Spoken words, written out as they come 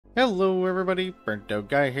Hello everybody,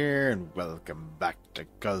 Burnedoutguy here, and welcome back to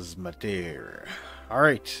Cosmoteer.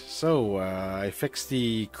 Alright, so I fixed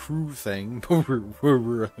the crew thing, but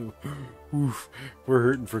we're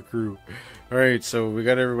hurting for crew. Alright, so we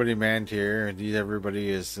got everybody manned here, indeed everybody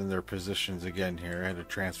is in their positions again here. I had to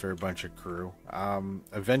transfer a bunch of crew.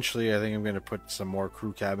 Eventually I think I'm going to put some more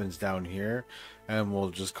crew cabins down here, and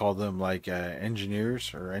we'll just call them like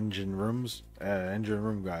engineers or engine rooms, engine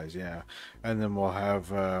room guys, yeah. And then we'll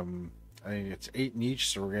have I think it's 8 in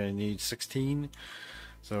each, so we're gonna need 16.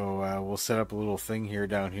 So we'll set up a little thing here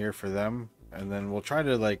down here for them, and then we'll try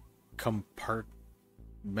to like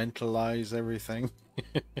compartmentalize everything.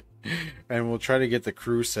 And we'll try to get the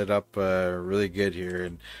crew set up really good here.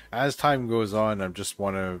 And as time goes on, I just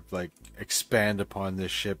want to like expand upon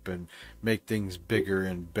this ship and make things bigger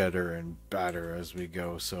and better and badder as we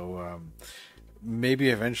go. So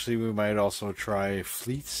maybe eventually we might also try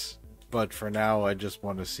fleets, but for now I just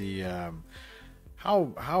want to see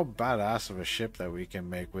how badass of a ship that we can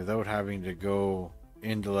make without having to go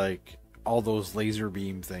into like all those laser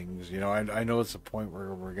beam things. You know, I know it's a point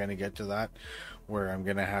where we're gonna get to that, where I'm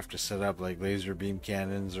gonna have to set up like laser beam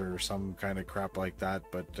cannons or some kind of crap like that.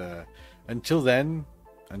 But until then,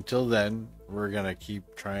 we're gonna keep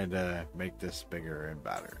trying to make this bigger and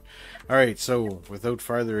better. All right, so without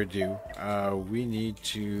further ado, we need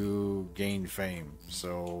to gain fame.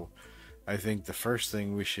 So I think the first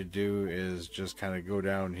thing we should do is just kind of go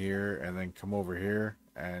down here and then come over here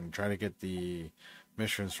and try to get the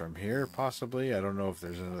missions from here, possibly. I don't know if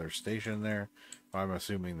there's another station there. I'm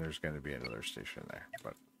assuming there's going to be another station there,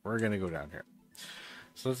 but we're going to go down here.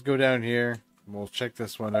 So let's go down here. We'll check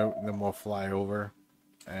this one out, and then we'll fly over,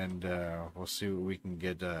 and we'll see what we can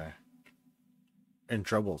get in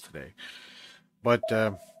trouble today. But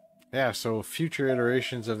yeah, so future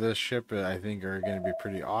iterations of this ship I think are going to be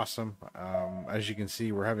pretty awesome. As you can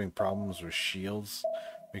see, we're having problems with shields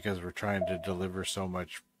because we're trying to deliver so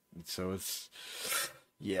much. So it's,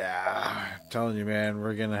 yeah, I'm telling you, man,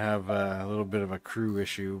 we're going to have a little bit of a crew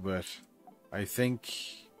issue, but I think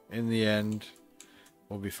in the end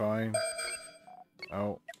we'll be fine.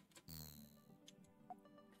 Oh,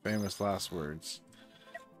 famous last words.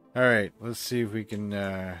 All right, let's see if we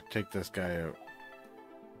can take this guy out.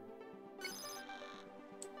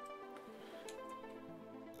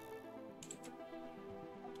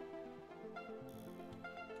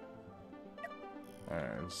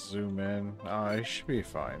 Alright, zoom in. Oh, it should be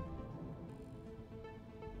fine.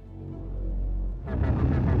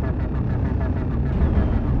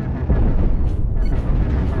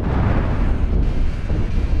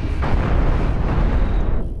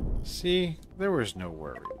 See, there was no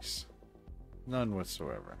worries. None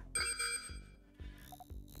whatsoever.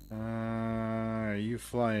 Are you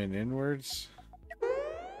flying inwards?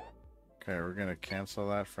 Okay, we're gonna cancel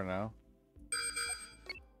that for now.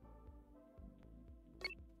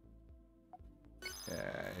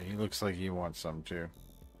 Yeah, he looks like he wants some too.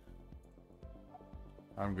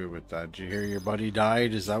 I'm good with that. Did you hear your buddy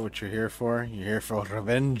died? Is that what you're here for? You're here for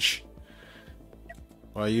revenge?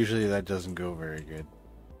 Well, usually that doesn't go very good.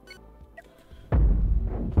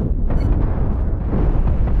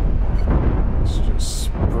 Let's just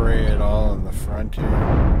spray it all in the front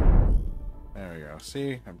here. There we go.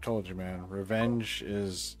 See? I told you, man. Revenge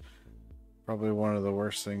is probably one of the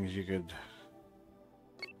worst things you could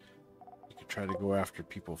try to go after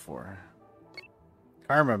people for.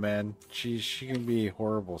 Karma, man. She can be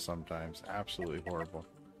horrible sometimes. Absolutely horrible.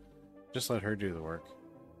 Just let her do the work.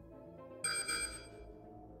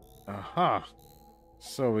 Aha.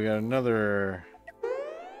 So we got another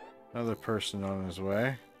person on his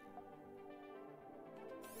way.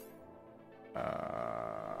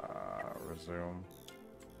 Resume.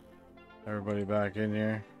 Everybody back in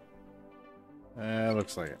here.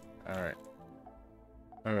 Looks like it. Alright.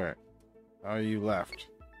 Alright. Oh, you left.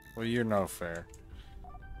 Well, you're no fair.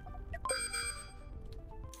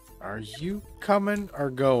 Are you coming or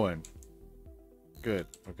going? Good.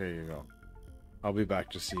 Okay, you go. I'll be back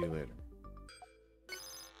to see you later.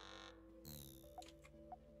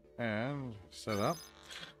 And set up.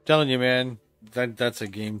 Telling you, man, that's a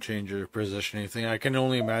game changer positioning thing. I can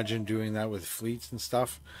only imagine doing that with fleets and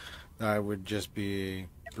stuff. That would just be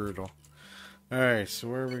brutal. Alright, so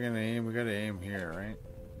where are we gonna aim? We gotta aim here, right?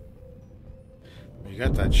 You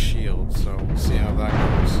got that shield, so we'll see how that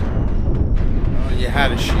goes. Oh, you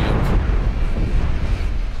had a shield.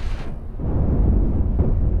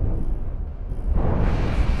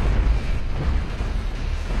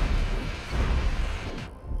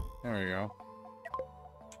 There we go.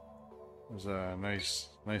 There's a nice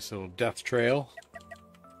little death trail.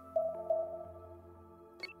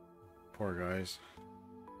 Poor guys.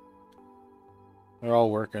 They're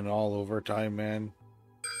all working all overtime, man.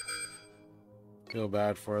 Feel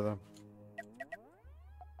bad for them.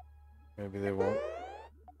 Maybe they won't.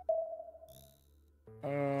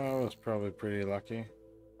 I was probably pretty lucky.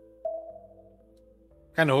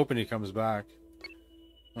 Kind of hoping he comes back.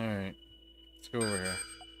 Alright. Let's go over here.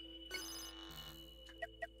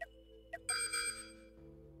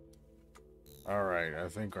 Alright, I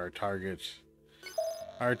think our target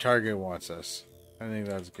wants us. I think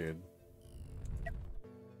that's good.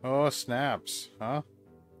 Oh, snaps, huh?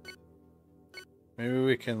 Maybe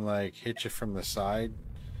we can like hit you from the side.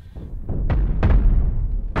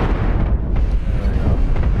 There we go.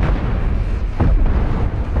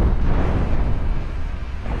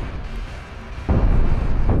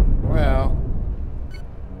 Well,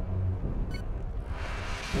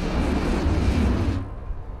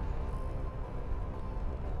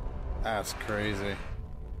 that's crazy.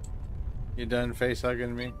 You done face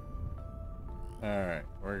hugging me? Alright,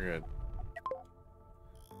 we're good.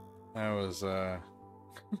 That was that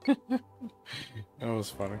was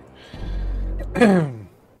funny.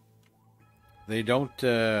 They don't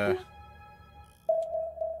I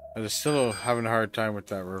just still having a hard time with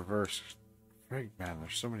that reverse. Frig, man,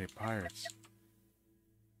 there's so many pirates.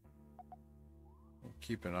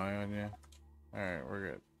 Keep an eye on you. Alright,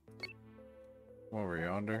 we're good. Over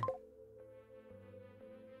yonder.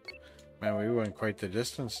 Man, we went quite the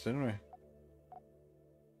distance, didn't we?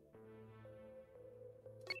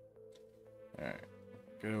 Alright.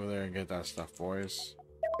 Get over there and get that stuff, boys.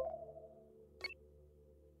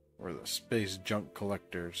 We're the space junk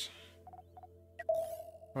collectors.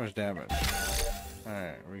 How much damage?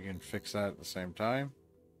 Alright, we can fix that at the same time.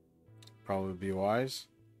 Probably be wise.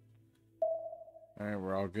 Alright,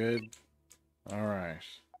 we're all good. Alright.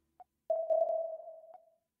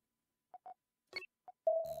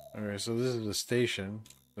 Okay, so this is the station.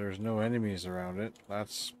 There's no enemies around it.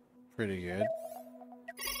 That's pretty good.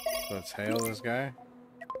 So let's hail this guy.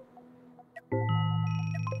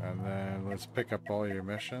 And then let's pick up all your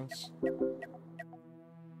missions.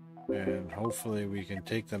 And hopefully we can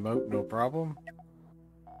take them out no problem.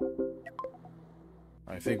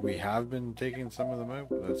 I think we have been taking some of them out,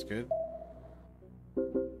 but that's good.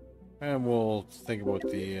 And we'll think about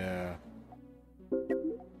the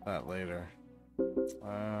that later.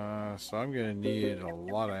 So I'm gonna need a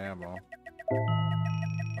lot of ammo.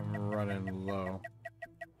 I'm running low.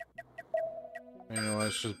 You know,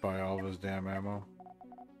 let's just buy all of his damn ammo.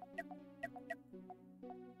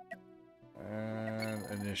 And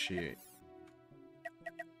initiate.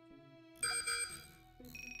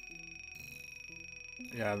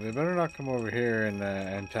 Yeah, they better not come over here and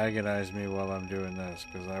antagonize me while I'm doing this,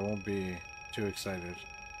 because I won't be too excited.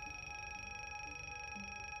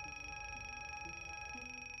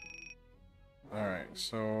 Alright,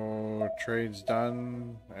 so trade's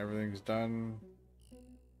done, everything's done.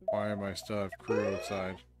 Why am I still have crew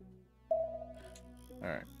outside?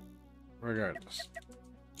 Alright, regardless.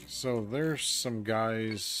 So there's some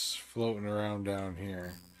guys floating around down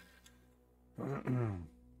here.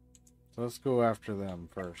 So let's go after them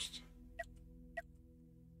first.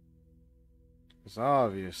 Because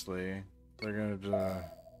obviously they're going to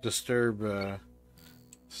disturb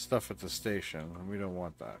stuff at the station, and we don't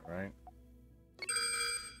want that, right?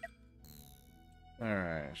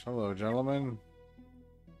 Alright, hello gentlemen.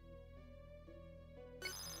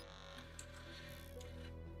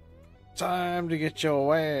 Time to get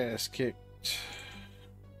your ass kicked.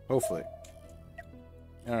 Hopefully.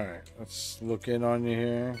 Alright, let's look in on you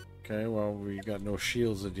here. Okay, well, we got no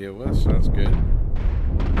shields to deal with, so that's good.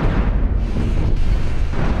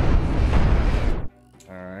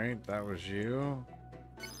 Alright, that was you.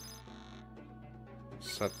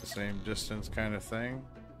 Set the same distance kind of thing.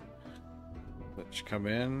 Let you come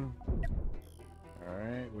in.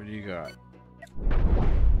 Alright, what do you got?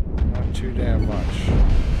 Not too damn much.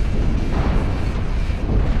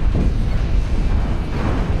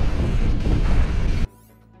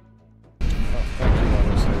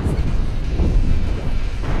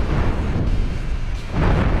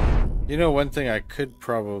 You know, one thing I could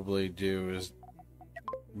probably do is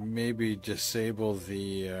maybe disable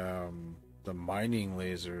the mining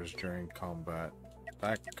lasers during combat.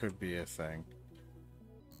 That could be a thing.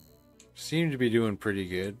 Seem to be doing pretty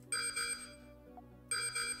good.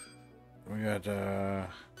 We got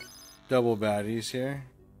double baddies here.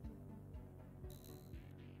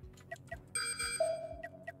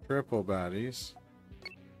 Triple baddies.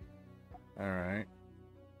 Alright.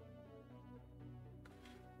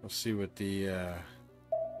 Let's see what the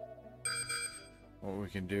what we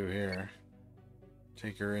can do here.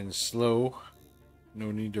 Take her in slow.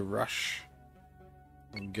 No need to rush.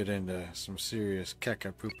 and get into some serious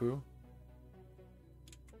caca poo poo.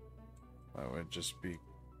 That would just be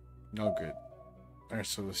no good. Alright,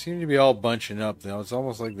 so they seem to be all bunching up now. It's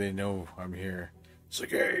almost like they know I'm here. It's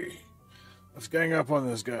like, hey, let's gang up on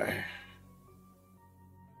this guy.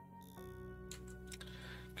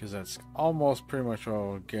 Because that's almost pretty much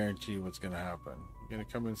all guarantee what's going to happen. You gonna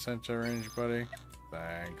come in center range, buddy?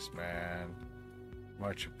 Thanks, man.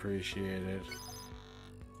 Much appreciated.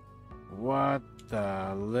 What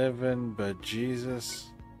the living bejesus?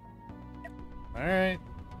 Alright.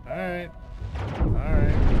 Alright.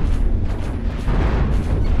 Alright.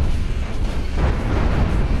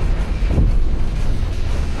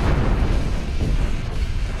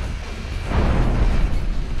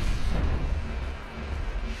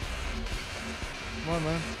 Come on,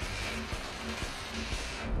 man.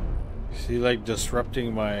 Is he like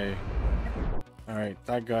disrupting my... Alright,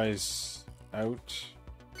 that guy's out.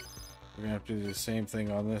 We're gonna have to do the same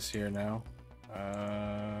thing on this here now.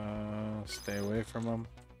 Stay away from him.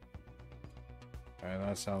 Alright,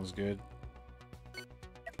 that sounds good.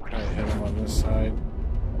 Alright, hit him on this side.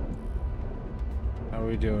 How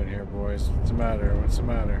we doing here, boys? What's the matter? What's the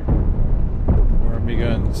matter? Where are me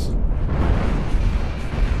guns?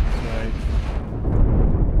 Right.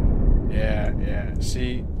 Yeah.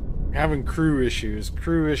 See, having crew issues.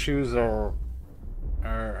 Crew issues are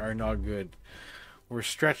not good. We're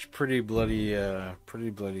stretched pretty bloody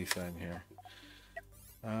thin here.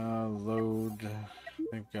 Load. I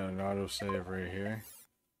think we've got an autosave right here.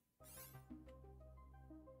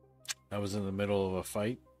 That was in the middle of a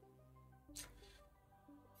fight.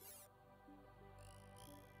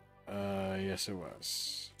 Yes it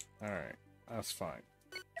was. Alright, that's fine.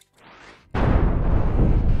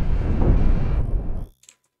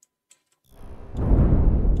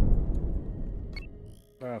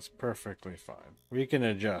 That's perfectly fine. We can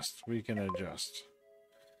adjust. We can adjust.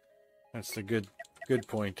 That's the good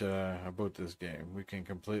point about this game. We can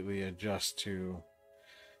completely adjust to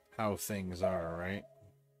how things are, right?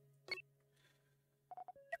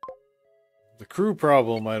 The crew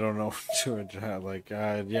problem, I don't know to adjust. Like,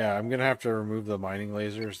 yeah, I'm gonna have to remove the mining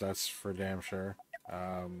lasers. That's for damn sure.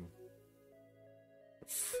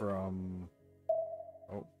 From...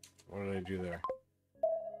 Oh, what did I do there?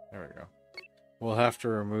 There we go. We'll have to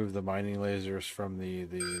remove the mining lasers from the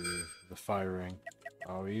firing.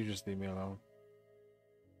 Oh, you just leave me alone.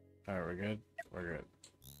 Alright, we're good? We're good.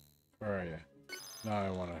 Where are you? Now I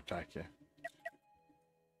want to attack you.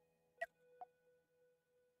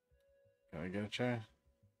 Can I get a chance?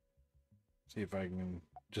 See if I can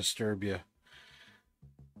disturb you.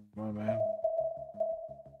 Come on, man.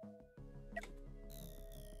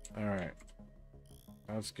 Alright.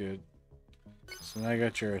 That's good. So now I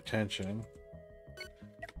got your attention.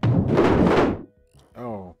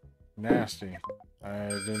 Oh, nasty. I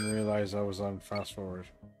didn't realize I was on fast forward.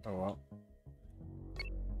 Oh well.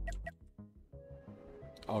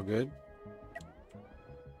 All good?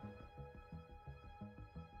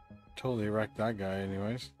 Totally wrecked that guy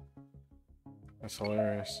anyways. That's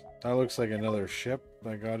hilarious. That looks like another ship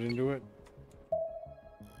that got into it.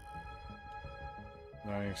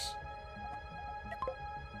 Nice.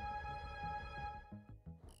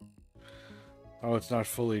 Oh, it's not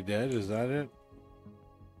fully dead? Is that it?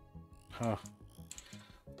 Huh.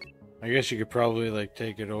 I guess you could probably, like,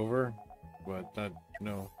 take it over. But that...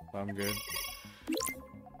 No, I'm good.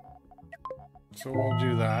 So we'll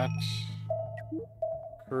do that.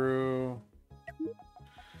 Crew.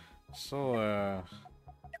 Still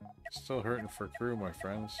hurting for crew, my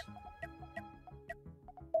friends.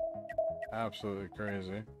 Absolutely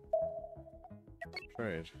crazy.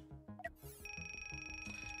 Trade.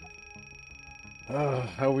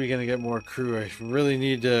 How are we gonna get more crew? I really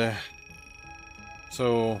need to...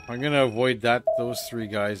 So, I'm gonna avoid those three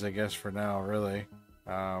guys, I guess, for now, really.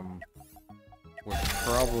 Would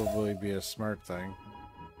probably be a smart thing.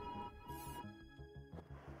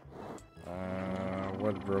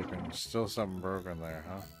 What's broken? Still something broken there,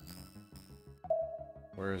 huh?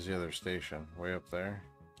 Where's the other station? Way up there?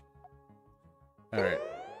 Alright.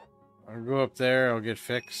 I'll go up there, I'll get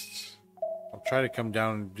fixed. I'll try to come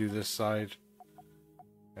down and do this side.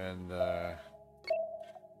 And,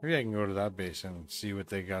 maybe I can go to that basin and see what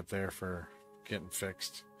they got there for getting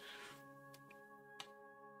fixed.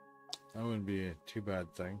 That wouldn't be a too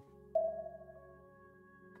bad thing.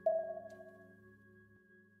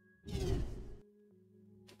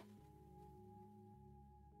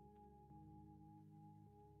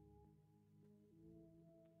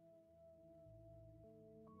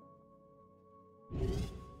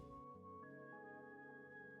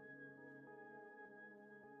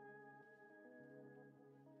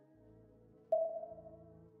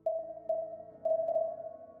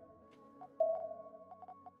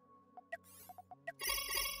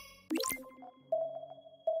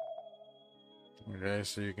 Okay,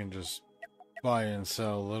 so you can just buy and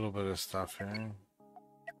sell a little bit of stuff here.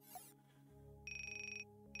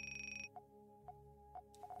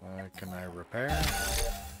 Can I repair?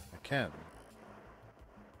 I can.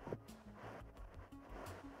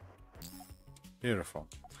 Beautiful.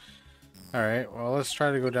 Alright, well, let's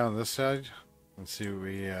try to go down this side and see what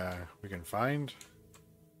we can find.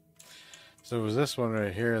 So it was this one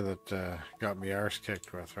right here that got me arse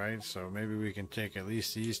kicked with, right? So maybe we can take at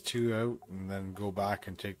least these two out and then go back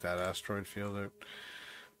and take that asteroid field out.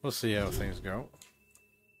 We'll see how things go.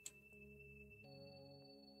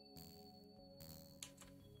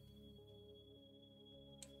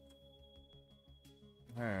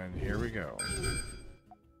 And here we go.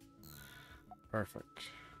 Perfect.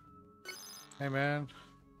 Hey, man.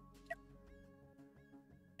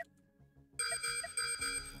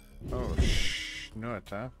 Oh, no,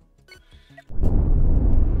 it's huh?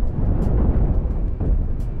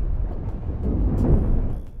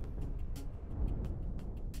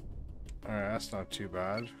 Alright, that's not too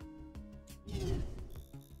bad.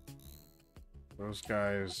 Those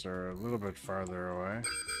guys are a little bit farther away.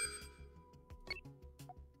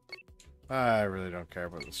 I really don't care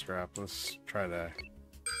about the scrap. Let's try to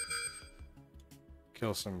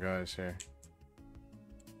kill some guys here.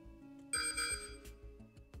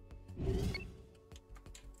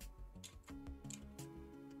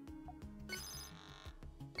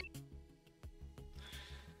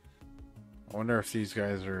 I wonder if these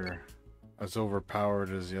guys are as overpowered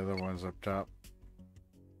as the other ones up top.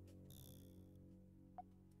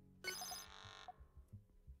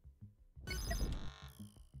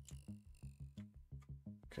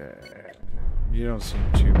 Okay, you don't seem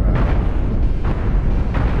too bad.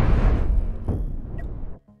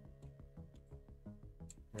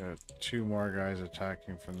 Got two more guys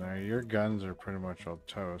attacking from there. Your guns are pretty much all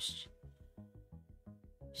toast.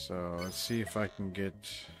 So let's see if I can get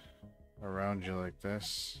around you like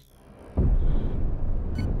this.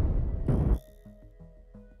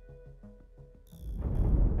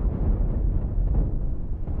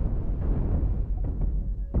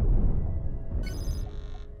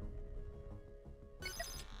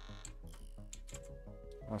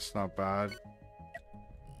 That's not bad.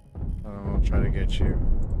 And then we'll try to get you.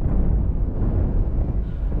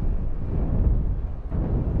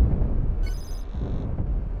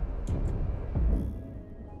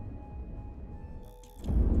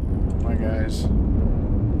 Come on, guys.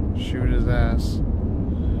 Shoot his ass.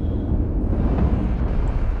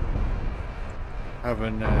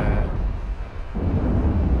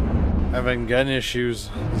 Having gun issues.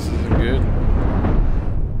 This isn't good.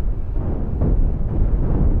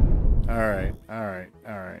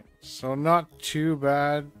 Alright. So not too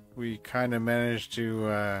bad. We kind of managed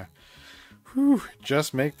to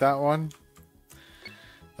just make that one.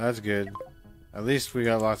 That's good. At least we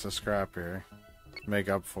got lots of scrap here to make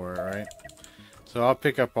up for it, right? So I'll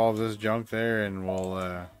pick up all this junk there and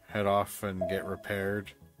we'll head off and get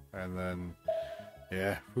repaired. And then,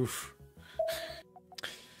 yeah,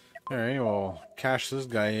 Alright, we'll cash this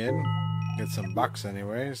guy in. Get some bucks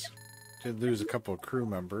anyways. Did lose a couple of crew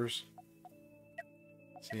members.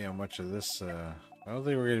 See how much of this, I don't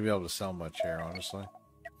think we're going to be able to sell much here, honestly.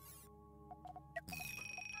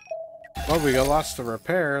 Well, we got lots to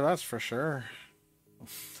repair, that's for sure.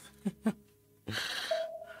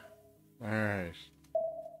 Alright.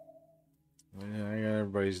 Yeah, I got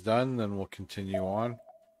everybody's done, then we'll continue on.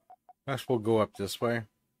 Next, we'll go up this way.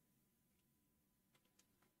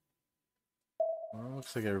 Well,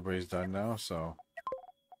 looks like everybody's done now, so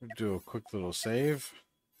we'll do a quick little save.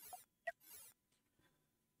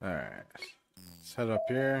 Alright, let's head up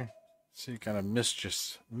here, see what kind of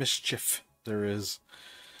mischief there is.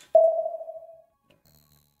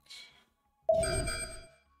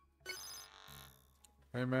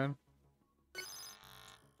 Hey, man.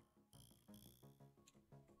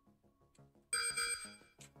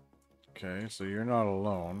 Okay, so you're not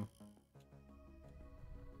alone.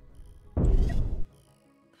 Alright,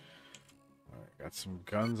 got some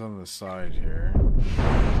guns on the side here.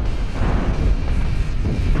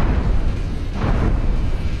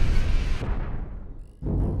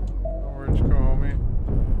 Where'd you go, homie?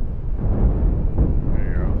 There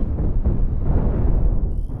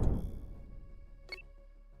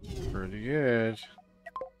you go. Pretty good.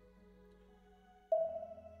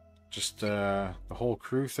 Just the whole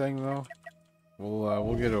crew thing, though.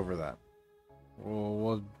 We'll get over that.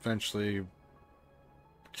 We'll eventually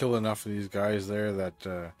kill enough of these guys there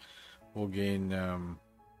that we'll gain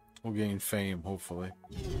fame, hopefully.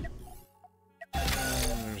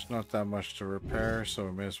 There's not that much to repair, so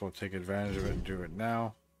we may as well take advantage of it and do it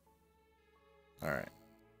now. Alright.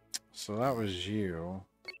 So that was you.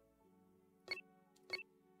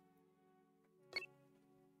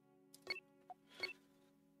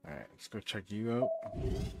 Alright, let's go check you out.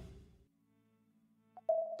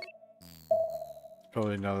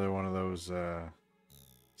 Probably another one of those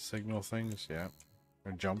signal things, yeah.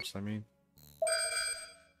 Or jumps, I mean.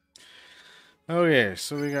 Okay,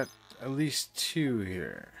 so we got at least 2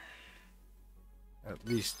 here. At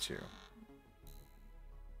least 2.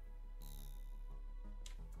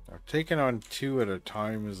 Now, taking on 2 at a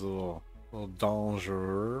time is a little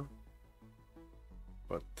dangerous.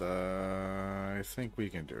 But I think we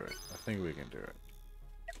can do it. I think we can do it.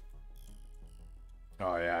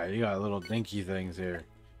 Oh yeah, you got little dinky things here.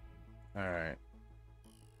 Alright.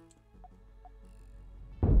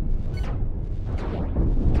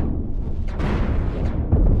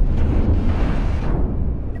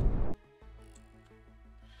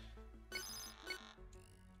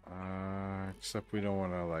 Except we don't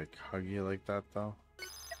want to like hug you like that though.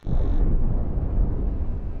 Come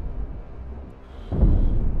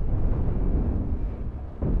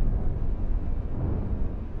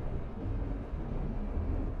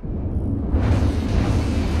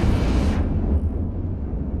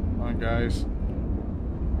on, guys.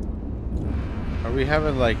 Are we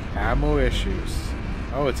having like ammo issues?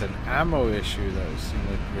 Oh, it's an ammo issue that it seems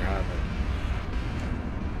like we're having.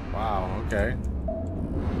 Wow, okay.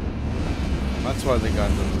 That's why the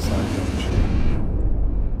gun's on the side, don't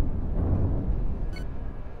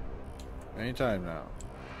you? Anytime now.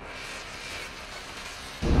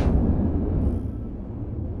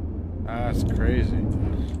 That's crazy.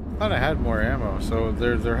 I thought I had more ammo, so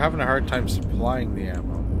they're having a hard time supplying the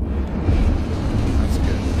ammo. That's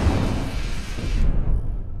good.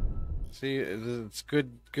 See, it's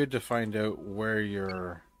good to find out where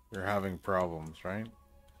you're having problems, right?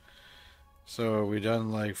 So are we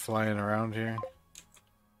done like flying around here?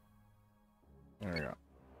 There we go.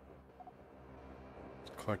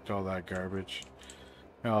 Let's collect all that garbage.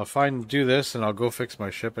 Now if I do this and I'll go fix my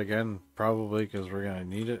ship again, probably because we're gonna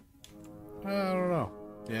need it. I don't know.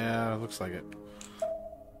 Yeah, it looks like it.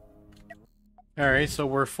 Alright, so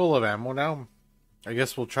we're full of ammo now. I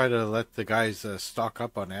guess we'll try to let the guys stock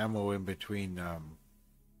up on ammo in between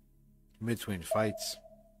fights.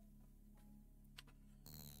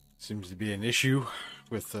 Seems to be an issue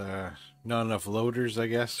with not enough loaders, I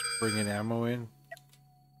guess, bringing ammo in.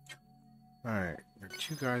 Alright, there are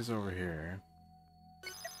 2 guys over here.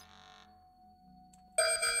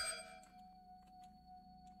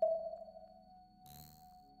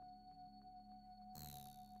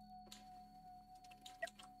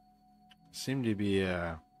 Seem to be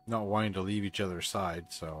not wanting to leave each other's side,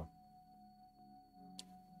 so.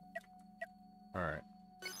 Alright.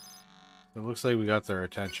 It looks like we got their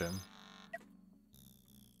attention.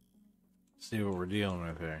 See what we're dealing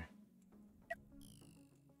with here.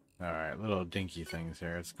 Alright, little dinky things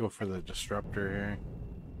here. Let's go for the disruptor here.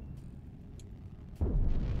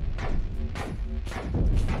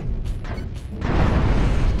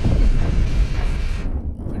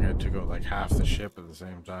 I think I took out like half the ship at the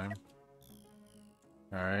same time.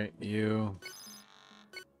 Alright, you.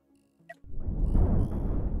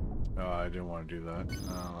 Oh, I didn't want to do that.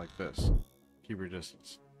 Like this. Keep your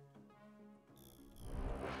distance.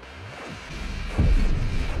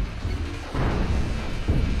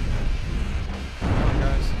 Come on,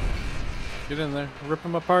 guys. Get in there. Rip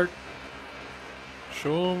them apart.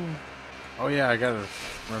 Show them. Oh yeah, I gotta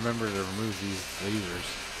remember to remove these lasers.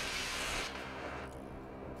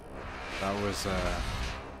 That was,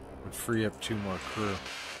 would free up 2 more crew.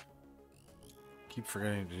 Keep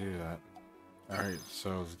forgetting to do that. Alright,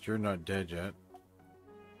 so you're not dead yet.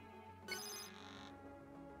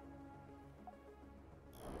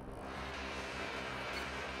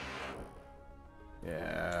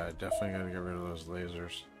 Yeah, definitely gotta get rid of those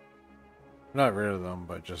lasers. Not rid of them,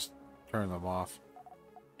 but just turn them off.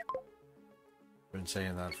 Been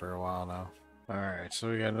saying that for a while now. Alright,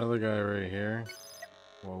 so we got another guy right here.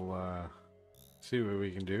 We'll see what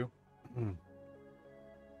we can do.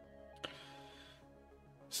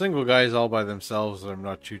 Single guys all by themselves, I'm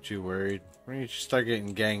not too worried. When you start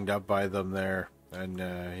getting ganged up by them there, and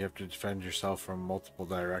you have to defend yourself from multiple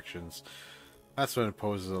directions, that's when it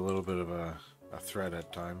poses a little bit of a threat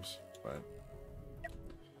at times. But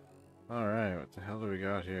alright, what the hell do we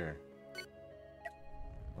got here?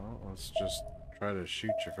 Well, let's just try to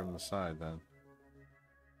shoot you from the side then.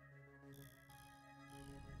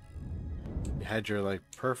 You had your like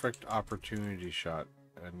perfect opportunity shot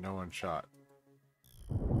and no one shot.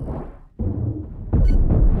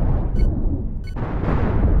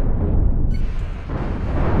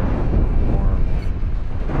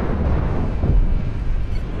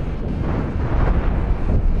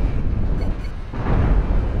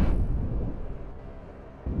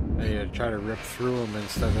 They try to rip through them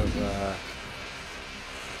instead of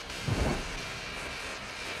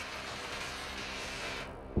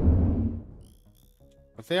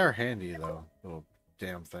but they are handy though, little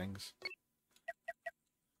damn things.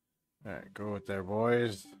 Alright, go with there,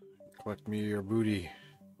 boys. Collect me your booty.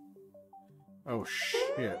 Oh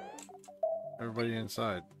shit. Everybody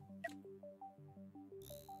inside.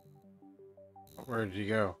 Where did you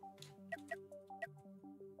go?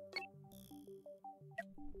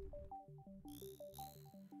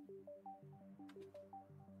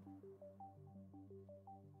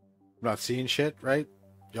 Not seeing shit, right?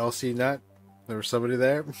 Y'all seen that? There was somebody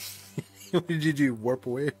there? What did you do? Warp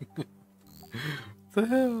away? What the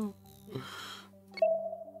hell?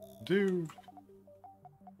 Dude.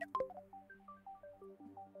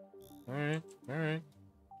 Alright, alright.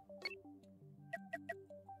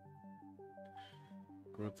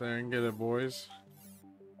 Go out there and get it, boys.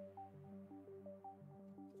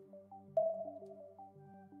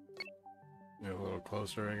 Get a little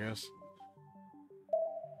closer, I guess.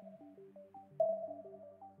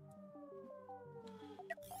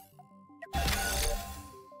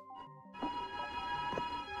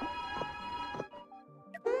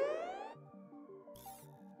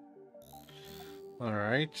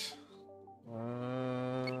 Alright.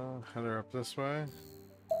 Head her up this way.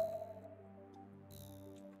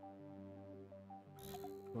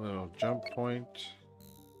 A little jump point.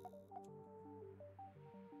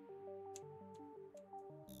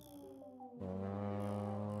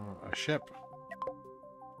 A ship.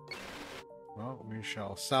 Well, we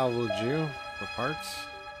shall salvage you for parts.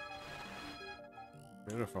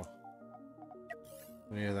 Beautiful.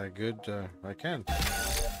 Any of that good? I can.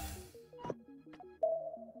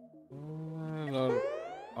 Not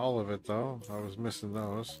all of it though. I was missing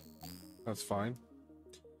those. That's fine.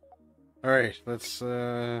 Alright, let's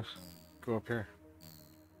go up here.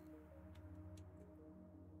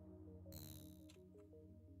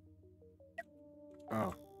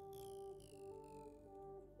 Oh.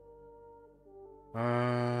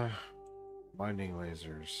 Binding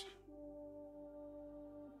lasers.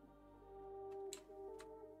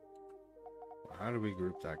 How do we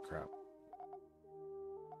group that crap?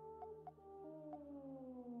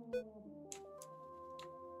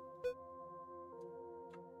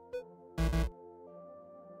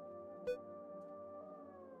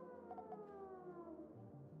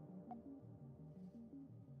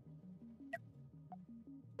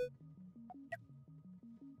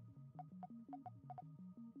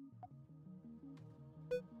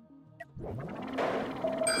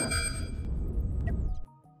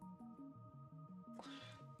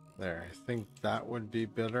 There, I think that would be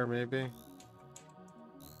better, maybe.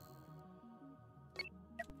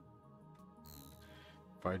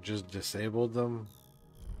 If I just disabled them.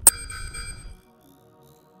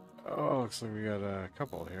 Oh, looks like we got a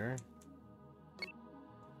couple here.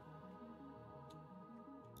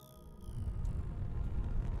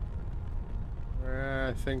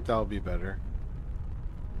 I think that'll be better.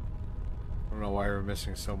 I don't know why we're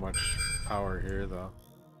missing so much power here, though.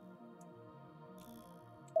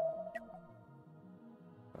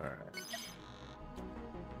 Alright.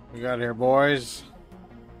 We got here, boys.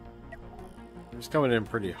 It's coming in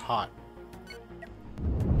pretty hot.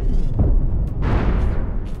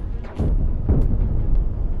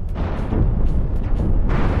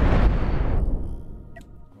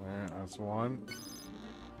 Alright, that's one.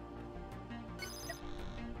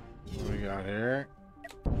 What do we got here?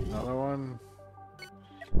 Another one.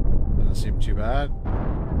 Doesn't seem too bad.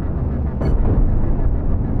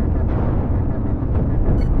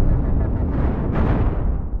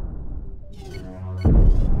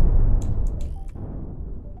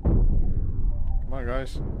 Come on,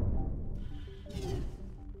 guys.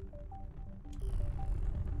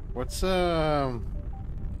 What's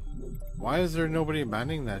why is there nobody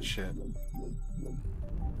manning that shit?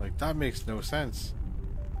 Like, that makes no sense.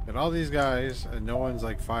 Got all these guys and no one's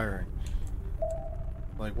like firing.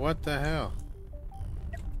 Like, what the hell?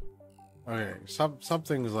 Okay,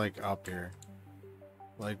 something's like up here.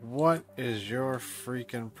 Like, what is your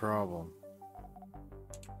freaking problem?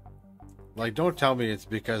 Like, don't tell me it's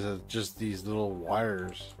because of just these little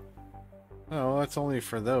wires. No, that's only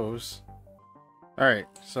for those. Alright,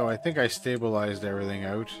 so I think I stabilized everything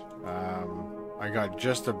out. I got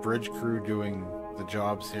just a bridge crew doing the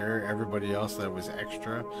jobs here. Everybody else that was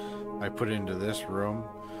extra, I put into this room.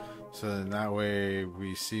 So then that way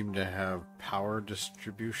we seem to have power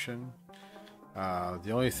distribution.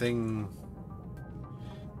 The only thing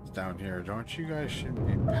is down here. Don't you guys should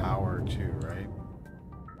be power too, right?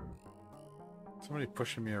 Somebody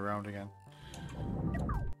pushing me around again.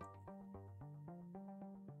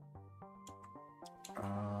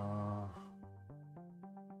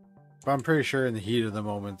 But I'm pretty sure in the heat of the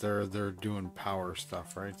moment they're doing power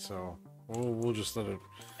stuff, right? So we'll just let it.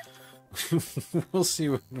 We'll see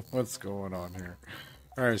what's going on here.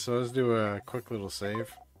 All right, so let's do a quick little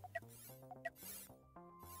save,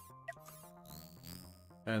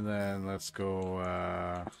 and then let's go.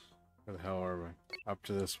 Where the hell are we? Up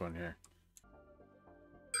to this one here.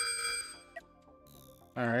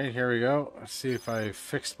 All right, here we go. Let's see if I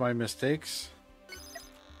fixed my mistakes,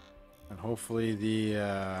 and hopefully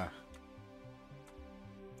the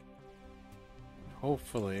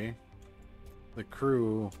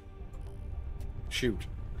crew shoot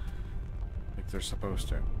like they're supposed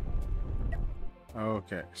to.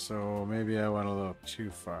 Okay, so maybe I went a little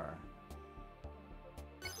too far.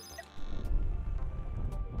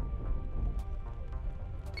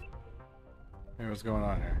 Hey, what's going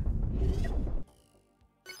on here?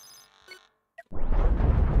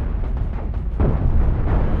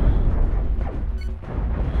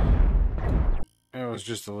 It was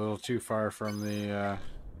just a little too far from the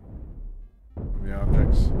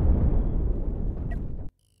objects.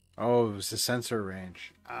 Oh, it was the sensor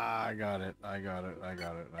range. Ah, I got it. I got it.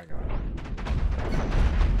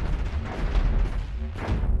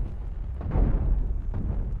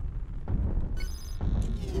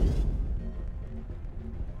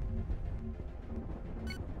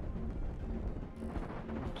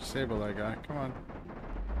 Disable that guy. Come on.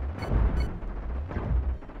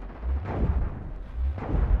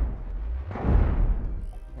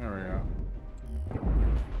 There we go.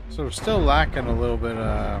 So we're still lacking a little bit,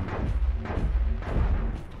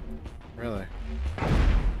 really.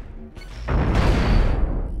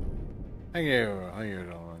 Thank you,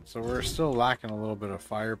 gentlemen. So we're still lacking a little bit of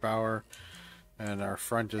firepower, and our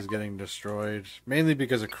front is getting destroyed, mainly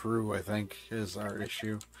because of crew, I think, is our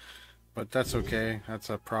issue. But that's okay. That's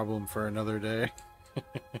a problem for another day.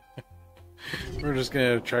 We're just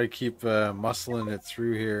gonna try to keep muscling it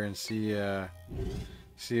through here and see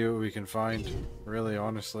what we can find, really,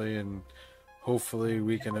 honestly, and hopefully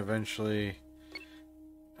we can eventually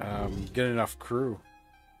get enough crew.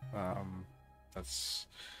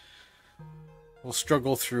 We'll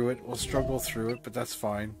struggle through it. But that's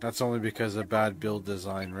fine. That's only because of bad build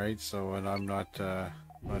design, right? So, and I'm not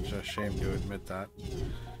ashamed to admit that.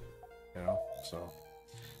 You know, so.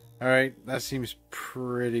 Alright, that seems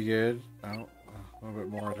pretty good. Oh, a little bit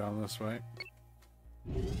more down this way.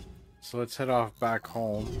 So let's head off back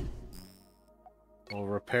home. We'll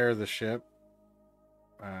repair the ship.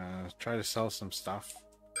 Try to sell some stuff.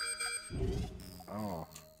 Oh,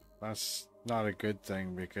 that's not a good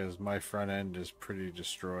thing because my front end is pretty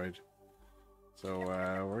destroyed. So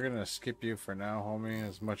we're gonna skip you for now, homie,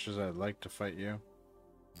 as much as I'd like to fight you.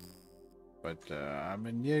 But I'm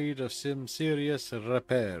in need of some serious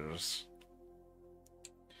repairs.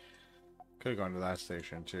 Could have gone to that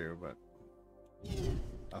station too, but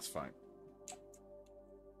that's fine.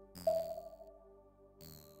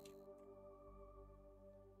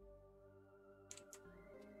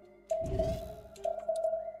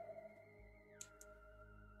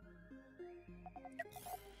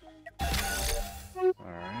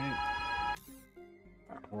 Alright.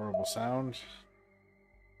 Horrible sound.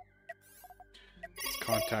 Let's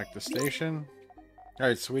contact the station.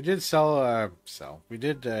 Alright, so we did we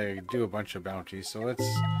did do a bunch of bounties, so let's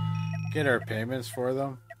get our payments for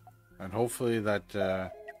them. And hopefully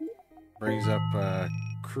that brings up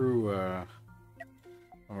crew, and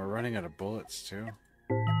we're running out of bullets too.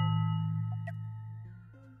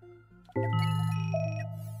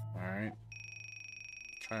 Alright.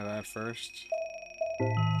 Try that first.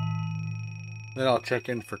 Then I'll check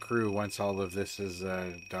in for crew once all of this is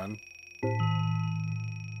done.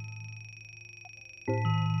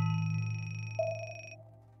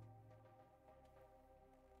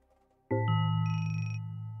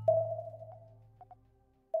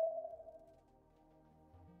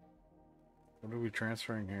 What are we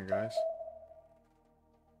transferring here, guys?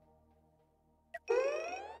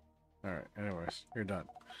 Alright, anyways, you're done.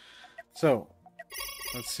 So,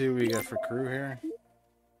 let's see what we get for crew here.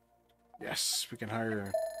 Yes, we can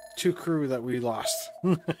hire 2 crew that we lost.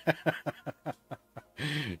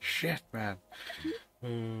 Shit, man.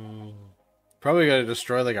 Probably gotta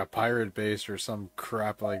destroy like a pirate base or some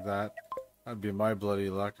crap like that. That'd be my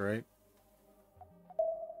bloody luck, right?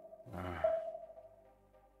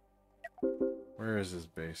 Where is his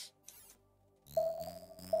base?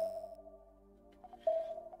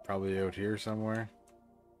 Probably out here somewhere.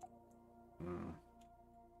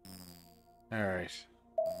 Alright.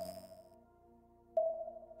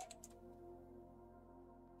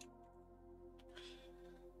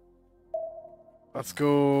 Let's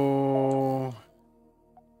go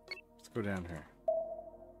down here.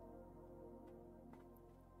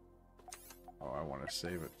 Oh, I want to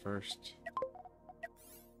save it first.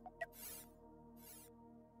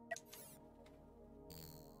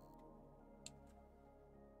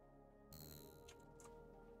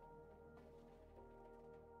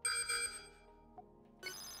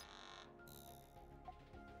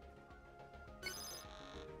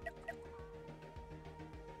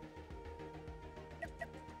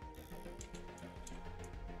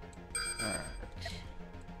 Alright.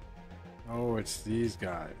 Oh, it's these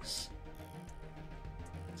guys.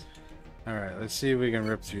 Alright, let's see if we can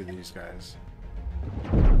rip through these guys.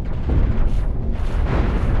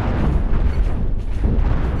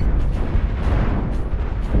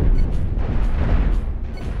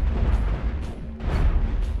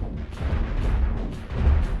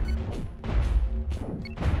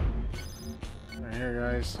 Right here,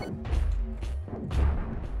 guys.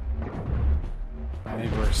 I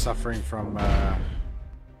think we're suffering from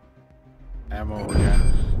ammo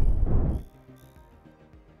again.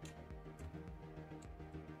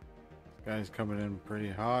 This guy's coming in pretty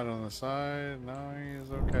hot on the side. No,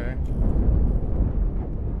 he's okay.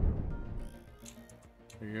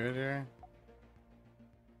 We good here?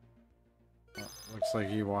 Oh, looks like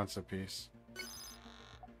he wants a piece.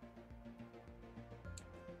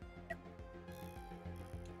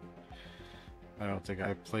 I don't think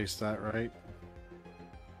I placed that right.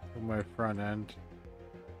 On my front end.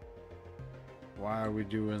 Why are we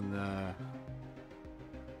doing the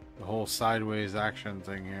whole sideways action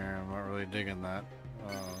thing here? I'm not really digging that.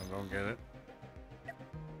 I don't get it.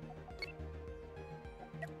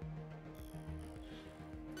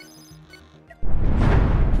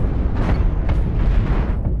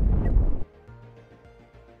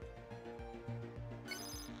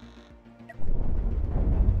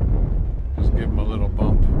 Just give him a little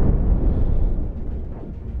bump.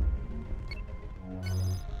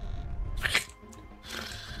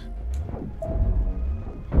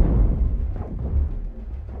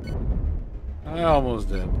 I almost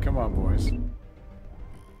did. Come on, boys.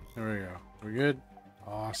 There we go. We good?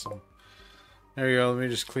 Awesome. There you go. Let me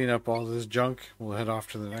just clean up all this junk. We'll head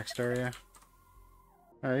off to the next area.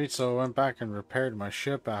 Alright, so I went back and repaired my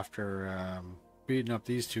ship after beating up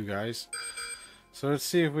these two guys. So let's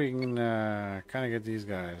see if we can kind of get these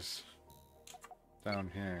guys down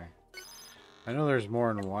here. I know there's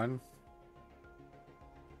more than one.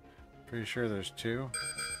 Pretty sure there's two.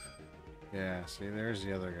 Yeah, see, there's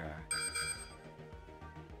the other guy.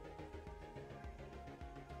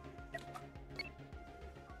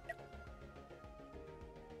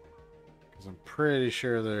 I'm pretty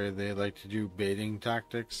sure they like to do baiting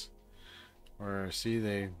tactics. Or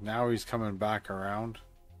see, now he's coming back around.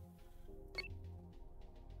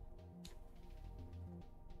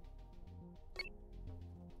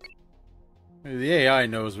 The AI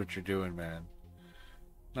knows what you're doing, man.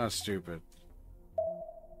 Not stupid.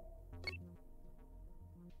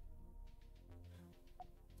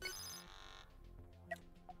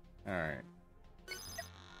 Alright.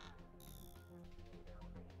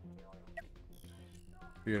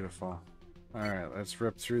 Beautiful. Alright, let's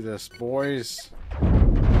rip through this, boys.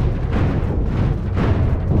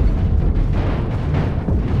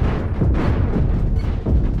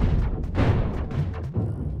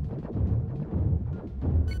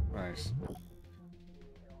 Nice.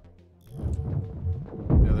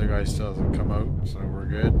 The other guy still hasn't come out, so we're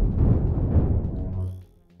good.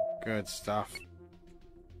 Good stuff.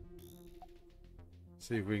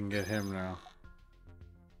 See if we can get him now.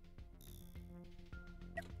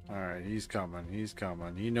 Alright, he's coming. He's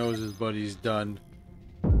coming. He knows his buddy's done.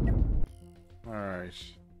 Alright.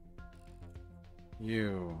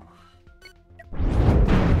 You.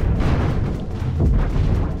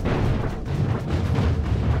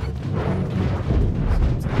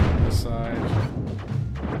 This side.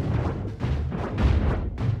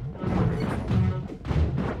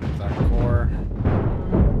 That core.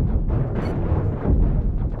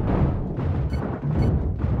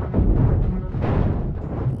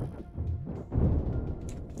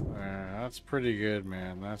 That's pretty good,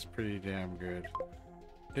 man. That's pretty damn good.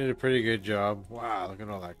 Did a pretty good job. Wow, look at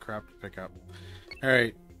all that crap to pick up.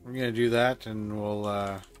 Alright, we're gonna do that and we'll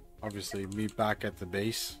obviously meet back at the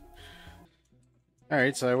base.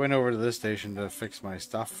 Alright, so I went over to this station to fix my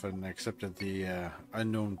stuff and accepted the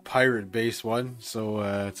unknown pirate base one. So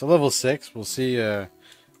it's a level 6. We'll see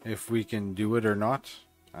if we can do it or not.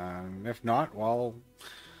 If not, well,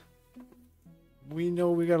 we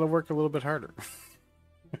know we gotta work a little bit harder.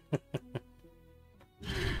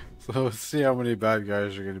 So let's see how many bad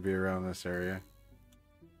guys are going to be around this area.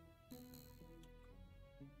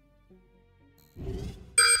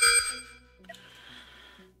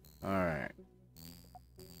 Alright.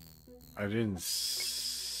 I didn't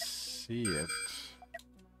see it.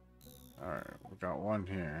 Alright, we got one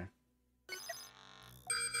here.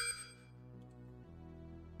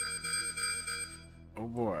 Oh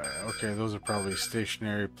boy. Okay, those are probably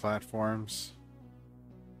stationary platforms.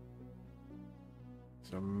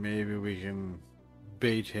 So maybe we can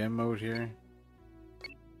bait him out here.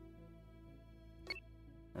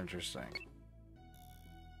 Interesting.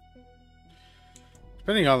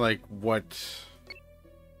 Depending on like what...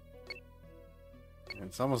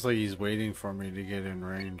 It's almost like he's waiting for me to get in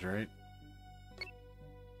range, right?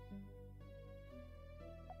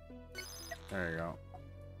 There you go.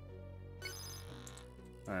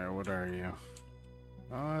 Alright, what are you?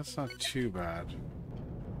 Oh, that's not too bad.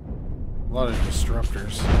 A lot of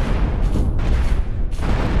disruptors.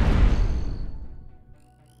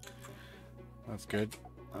 That's good.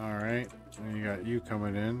 Alright, and you got you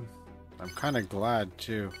coming in. I'm kind of glad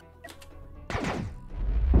too.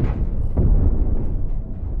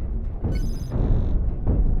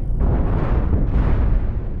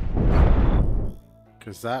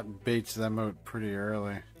 Because that baits them out pretty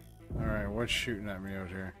early. Alright, what's shooting at me out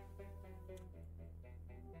here?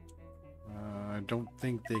 I don't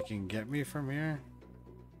think they can get me from here.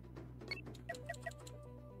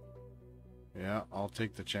 Yeah, I'll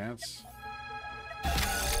take the chance.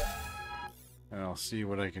 And I'll see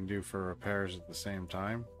what I can do for repairs at the same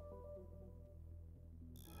time.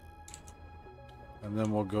 And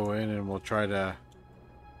then we'll go in and we'll try to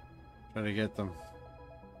get them.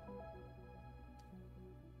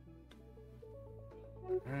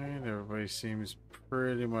 Alright, everybody seems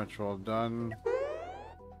pretty much well done.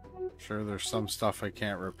 Sure, there's some stuff I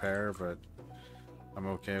can't repair, but I'm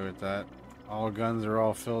okay with that. All guns are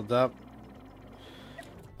all filled up.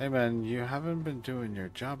 Hey man, you haven't been doing your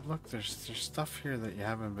job. Look, there's stuff here that you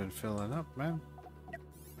haven't been filling up, man.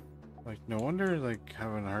 Like, no wonder, like,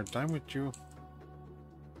 having a hard time with you.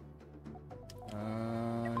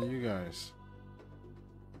 You guys.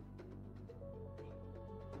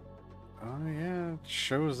 Oh yeah, it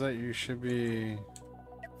shows that you should be...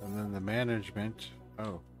 And then the management.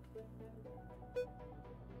 Oh.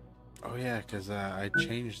 Oh yeah, because I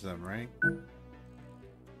changed them, right?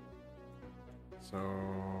 So...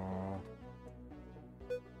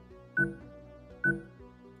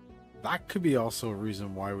 That could be also a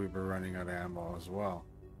reason why we were running out of ammo as well.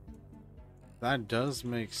 That does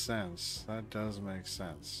make sense. That does make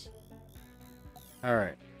sense.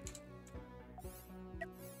 Alright.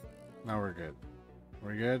 Now we're good.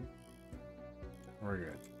 We're good? We're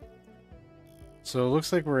good. So it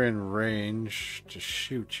looks like we're in range to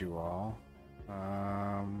shoot you all.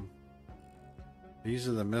 These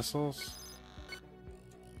are the missiles.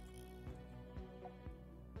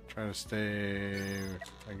 Try to stay,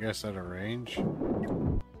 I guess, out of range.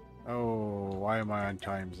 Oh, why am I on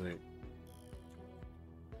 ×8?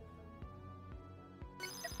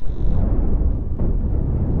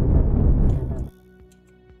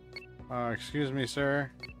 Excuse me, sir.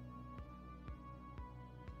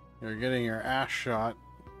 You're getting your ass shot.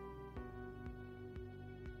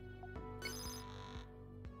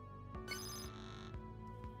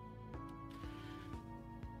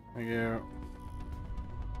 Thank you.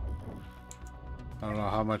 I don't know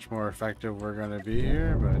how much more effective we're gonna be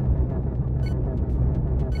here, but...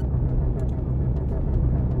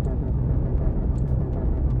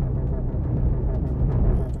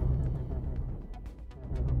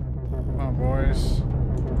 Come on, boys.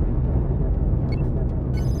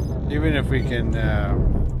 Even if we can...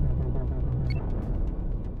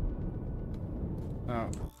 Oh,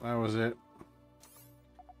 that was it.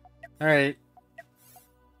 Alright.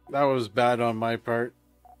 That was bad on my part.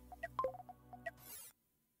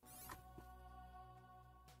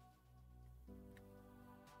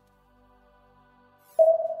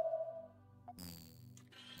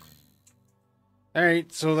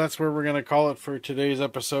 Alright, so that's where we're going to call it for today's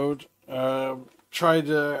episode. Try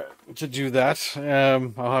to do that.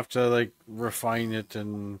 I'll have to, like, refine it,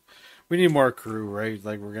 and we need more crew, right?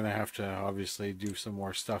 Like, we're going to have to obviously do some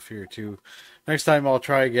more stuff here, too. Next time I'll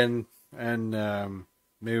try again, and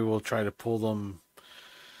maybe we'll try to pull them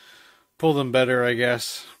better, I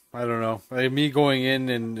guess. I don't know. Like, me going in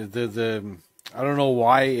and the I don't know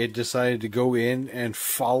why it decided to go in and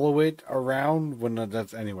follow it around when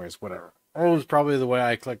that's... Anyways, whatever. It was probably the way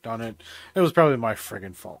I clicked on it. It was probably my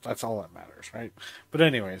friggin' fault. That's all that matters, right? But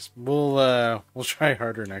anyways, we'll try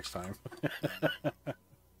harder next time.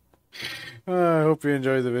 I hope you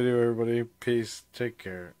enjoyed the video, everybody. Peace, take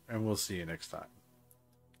care, and we'll see you next time.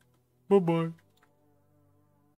 Bye-bye.